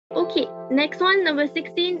Okay, next one, number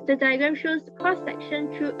 16. The diagram shows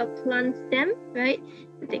cross-section through a plant stem, right?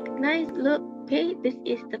 Take a nice look. Okay, this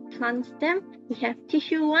is the plant stem. We have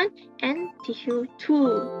tissue 1 and tissue 2.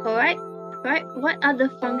 Alright? Right? What are the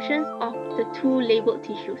functions of the two labeled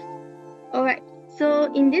tissues? Alright,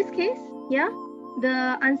 so in this case, yeah,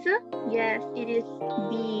 the answer, yes, it is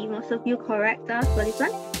B. Most of you correct for this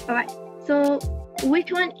one. Alright, so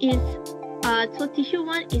which one is so tissue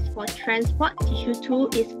 1 is for transport, tissue 2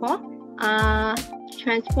 is for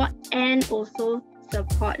transport and also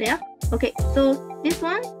support, yeah? Okay, so this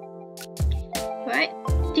one, right?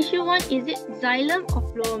 Tissue 1, is it xylem or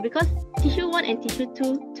phloem? Because tissue 1 and tissue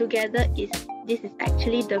 2 together this is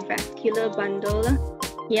actually the vascular bundle.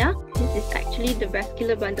 Yeah, this is actually the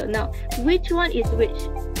vascular bundle. Now, which one is which?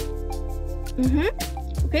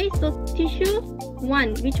 Okay, so tissue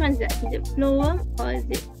 1, which one is that? Is it phloem or is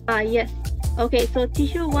it? Yes. Okay, so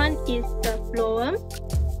tissue 1 is the phloem,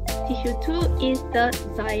 tissue 2 is the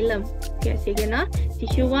xylem. Okay, say again.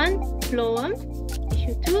 Tissue 1, phloem,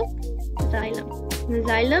 tissue 2, xylem. The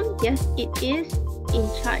xylem, yes, it is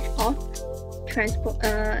in charge of transport.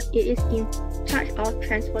 It is in charge of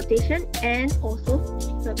transportation and also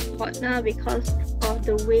support now because of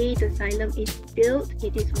the way the xylem is built.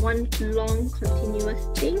 It is one long continuous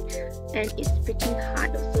thing and it's pretty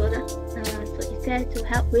hard also. So it's there to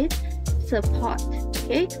help with support.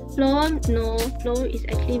 Okay, phloem, no, phloem is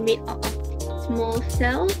actually made out of small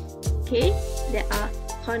cells, okay, that are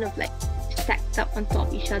kind of like stacked up on top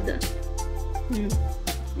of each other.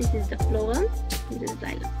 This is the phloem, this is the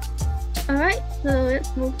xylem. Alright, so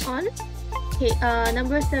let's move on. Okay,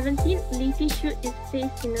 number 17, leafy shoot is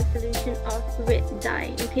placed in a solution of red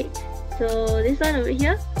dye. Okay, so this one over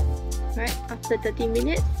here, right, after 30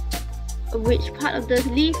 minutes, which part of the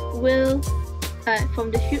leaf will from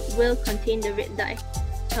the shoot will contain the red dye?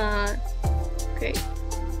 Great.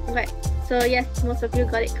 Right. So yes, most of you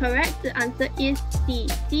got it correct. The answer is C.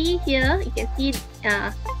 C here, you can see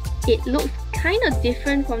it looks kind of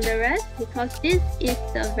different from the rest because this is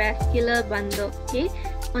the vascular bundle. Okay.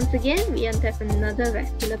 Once again, we have another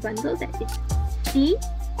vascular bundle that is C.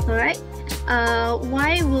 Alright.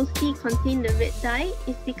 Why will C contain the red dye?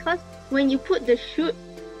 It's because when you put the shoot,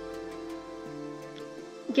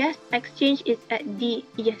 gas exchange is at D.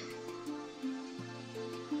 Yes.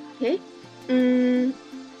 Okay.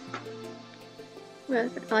 Where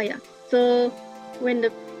is it? Oh yeah. So when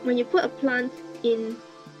you put a plant in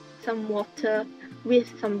some water with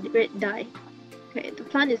some red dye, okay, the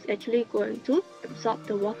plant is actually going to absorb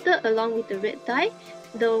the water along with the red dye.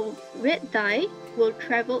 The red dye will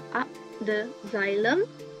travel up the xylem,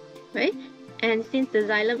 right? And since the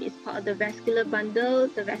xylem is part of the vascular bundle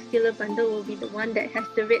will be the one that has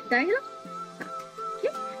the red dye.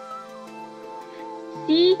 Okay.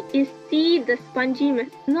 C, is C the spongy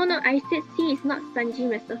No, I said C is not spongy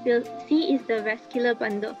mesophyll. C is the vascular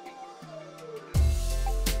bundle.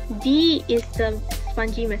 D is the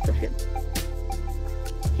spongy mesophyll.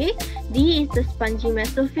 Okay, D is the spongy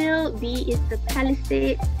mesophyll, B is the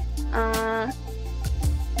palisade,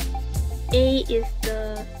 A is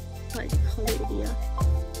the, what do you call it here?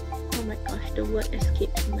 Oh my gosh, the word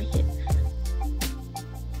escaped from my head.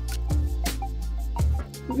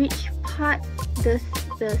 Which part does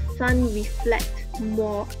the sun reflect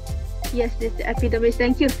more? Yes, this is the epidermis.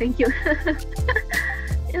 Thank you.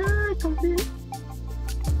 Yeah, completely.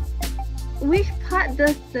 Which part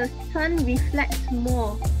does the sun reflect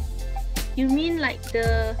more? You mean like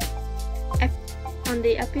the on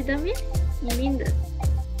the epidermis? You mean the?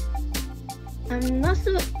 I'm not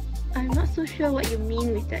so sure what you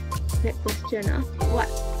mean with that question. What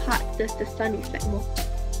part does the sun reflect more?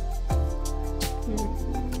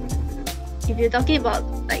 If you're talking about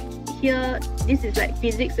like here, this is like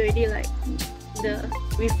physics already. Like the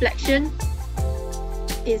reflection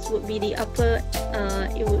would be the upper.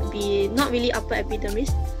 It would be not really upper epidermis.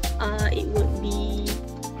 It would be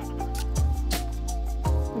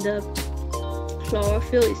the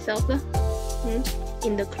chlorophyll itself,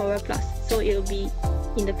 in the chloroplast. So it will be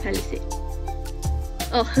in the palisade.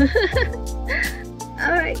 Oh,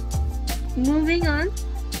 alright. Moving on.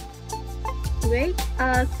 Right.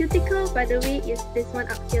 Cuticle, by the way, is this one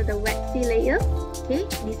up here, the waxy layer. Okay.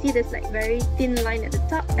 You see this like very thin line at the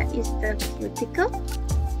top. That is the cuticle.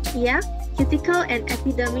 Yeah. Cuticle and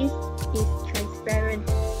epidermis is transparent.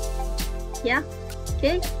 Yeah.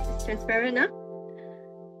 Okay. It's transparent, huh?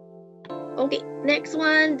 Okay, next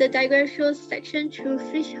one, the diagram shows section through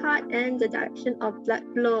fish heart and the direction of blood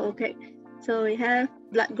flow. Okay, so we have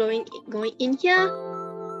blood going in here,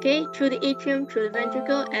 okay, through the atrium, through the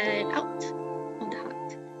ventricle, and out of the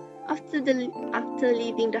heart. After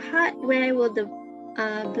leaving the heart, where will the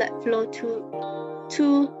blood flow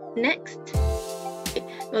to next? Okay,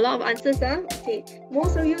 a lot of answers. Okay,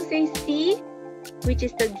 most of you say C, which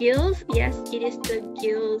is the gills. Yes, it is the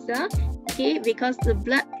gills. Okay, because the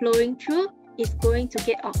blood flowing through is going to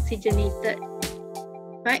get oxygenated.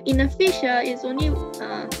 Right? In a fish, it's only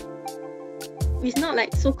it's not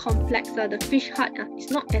like so complex. The fish heart is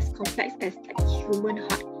not as complex as like human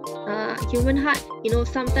heart. Human heart, you know,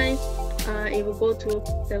 sometimes it will go to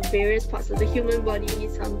the various parts of the human body.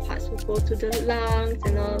 Some parts will go to the lungs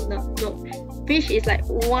and all. No. Fish is like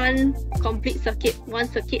one complete circuit,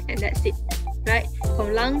 and that's it. Right?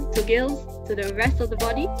 From lung to gills to the rest of the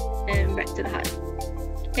body and back to the heart.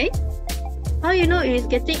 Okay? How you know it is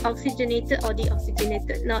getting oxygenated or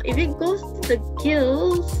deoxygenated? Now, if it goes to the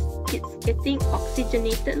gills, it's getting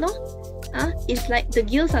oxygenated, it's like the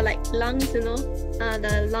gills are like lungs, you know,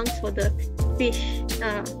 the lungs for the fish.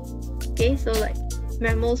 Okay, so like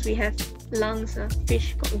mammals, we have lungs.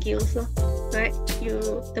 Fish got gills, right?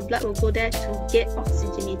 The blood will go there to get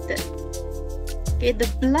oxygenated. Okay, the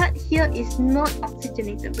blood here is not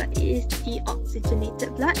oxygenated blood; it is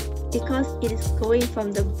deoxygenated blood because it is going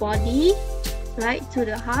from the body, right, to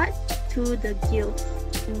the heart, to the gills,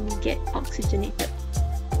 and you get oxygenated.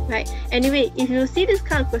 Right. Anyway, if you see this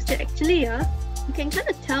kind of question, actually, you can kind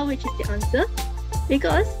of tell which is the answer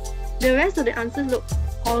because the rest of the answers look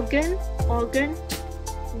organ.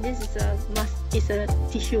 This is a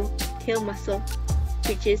tissue, tail muscle,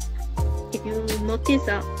 which is, if you notice,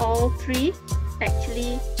 all three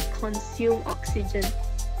actually consume oxygen.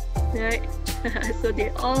 Right. So they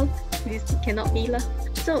all, this cannot be lah.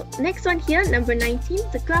 So next one here, number 19,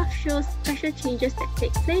 the graph shows pressure changes that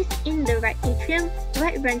take place in the right atrium,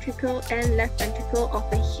 right ventricle and left ventricle of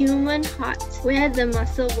a human heart where the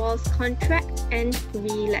muscle walls contract and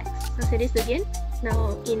relax. I'll say this again.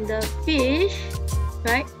 Now in the fish,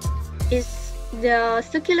 right, is the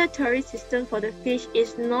circulatory system for the fish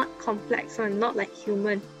is not complex one, not like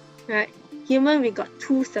human, right? Human, we got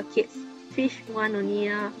 2 circuits. Fish, 1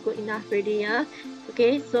 only, good enough already.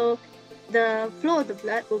 Okay, so the flow of the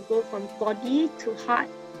blood will go from body to heart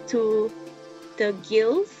to the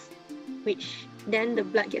gills, which then the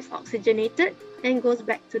blood gets oxygenated and goes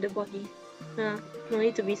back to the body. No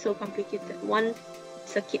need to be so complicated. 1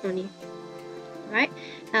 circuit only. Right?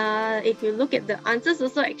 If you look at the answers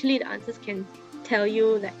also, actually the answers can tell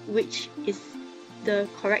you like which is the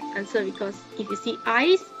correct answer, because if you see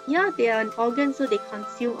eyes, they are an organ, so they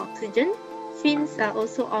consume oxygen. Fins are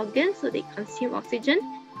also organs, so they consume oxygen.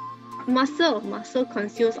 Muscle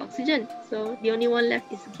consumes oxygen, so the only one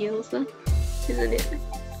left is gills, isn't it?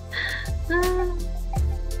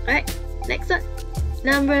 Alright, next one,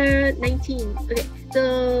 number 19. Okay,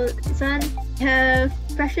 so this one have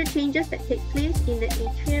pressure changes that take place in the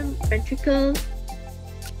atrium, ventricle,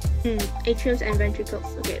 atriums and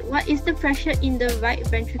ventricles. Okay, what is the pressure in the right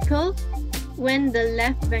ventricle when the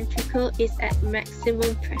left ventricle is at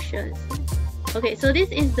maximum pressure? Okay, so this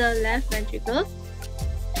is the left ventricle.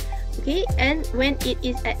 Okay, and when it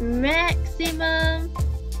is at maximum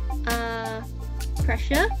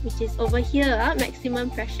pressure, which is over here, maximum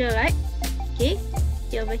pressure, right? Okay,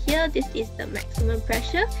 over here, this is the maximum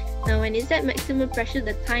pressure. Now when it's at maximum pressure,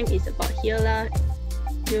 the time is about here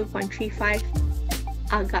 0.35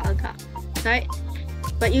 agak-agak, right?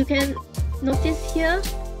 But you can notice here,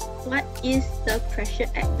 what is the pressure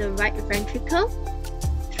at the right ventricle?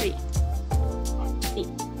 3. See.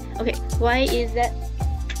 Okay, why is that?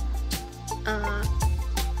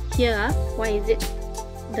 Here, why is it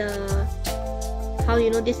how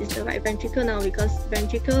you know this is the right ventricle now? Because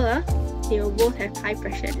ventricle, they will both have high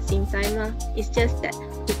pressure at the same time. It's just that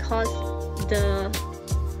because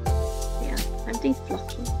something's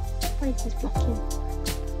blocking. Why is this blocking?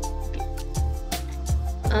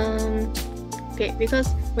 Okay, because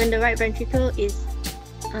when the right ventricle is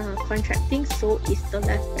contracting, so is the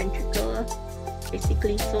left ventricle,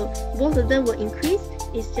 basically. So both of them will increase.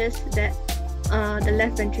 It's just that the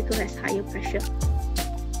left ventricle has higher pressure.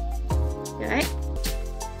 Alright?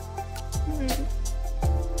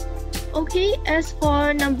 Okay, as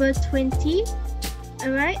for number 20,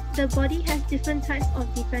 alright, the body has different types of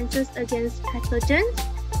defenses against pathogens.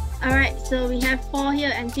 Alright, so we have 4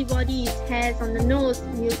 here: antibodies, hairs on the nose,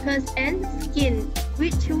 mucus, and skin.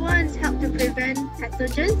 Which ones help to prevent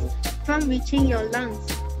pathogens from reaching your lungs?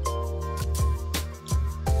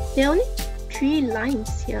 There are only 3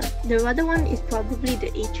 lines here. The other one is probably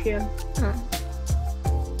the atrium.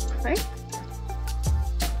 Right?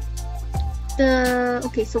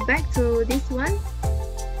 Okay, so back to this one.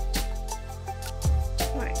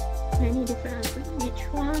 Alright, many different answers. Which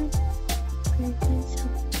one?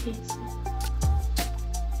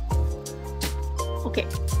 Okay,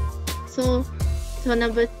 so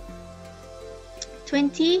number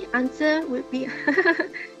 20 answer would be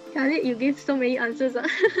Khalid, you give so many answers.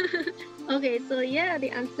 Okay, so yeah,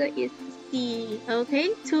 the answer is C.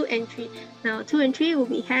 Okay, 2 and 3. Now 2 and 3 will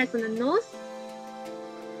be hairs on the nose.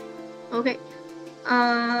 Okay,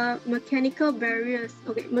 mechanical barriers.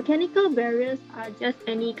 Okay, mechanical barriers are just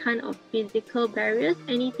any kind of physical barriers,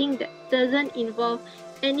 anything that doesn't involve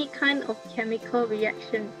any kind of chemical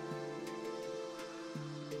reaction.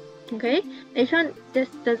 Okay, this one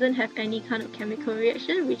just doesn't have any kind of chemical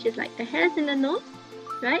reaction, which is like the hairs in the nose,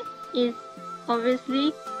 right? Is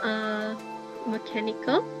obviously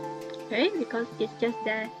mechanical, right? Because it's just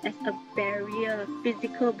there as a barrier,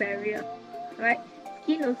 physical barrier, right?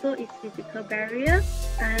 Skin also is physical barrier,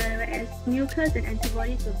 whereas mucus and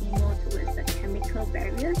antibodies will be more towards the chemical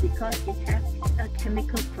barrier because it has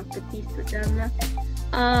chemical properties to them.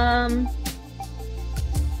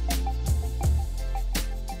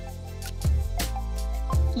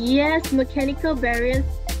 Yes, mechanical barriers,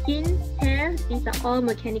 skin, hair, these are all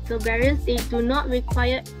mechanical barriers. They do not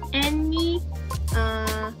require any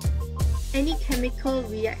chemical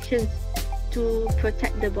reactions to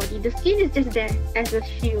protect the body. The skin is just there as a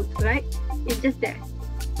shield, right? It's just there.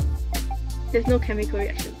 There's no chemical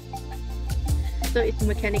reaction. So it's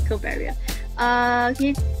mechanical barrier.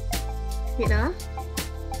 Okay. Wait,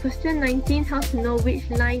 question 19, how to know which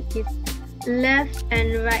line is left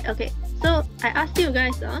and right? Okay, so I asked you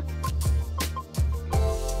guys,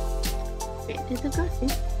 wait, did the girls say?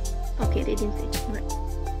 Okay, they didn't say. Right.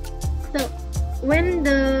 So when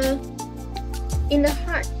in the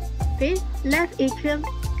heart, okay, left atrium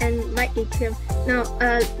and right atrium. Now,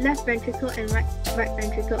 left ventricle and right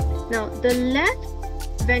ventricle. Now, the left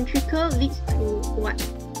ventricle leads to what?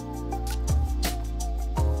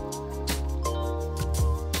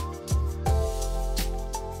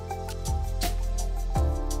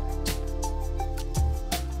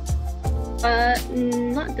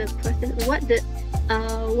 Not the person.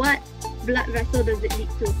 What blood vessel does it lead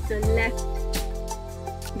to?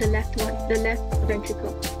 The left one, the left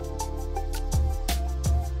ventricle.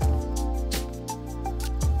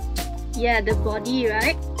 Yeah, the body,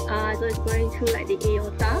 right? So it's going through like the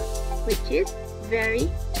aorta, which is very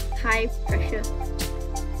high pressure.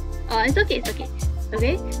 It's okay.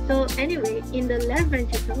 Okay, so anyway, in the left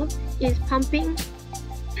ventricle, it's pumping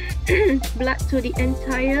blood to the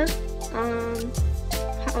entire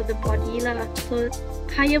part of the body lah. So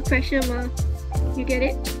higher pressure ma, you get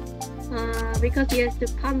it? Because it has to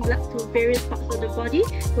pump blood to various parts of the body,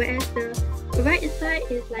 whereas the right side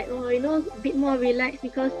is like, a bit more relaxed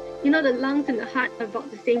because the lungs and the heart are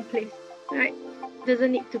about the same place, right?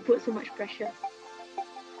 Doesn't need to put so much pressure.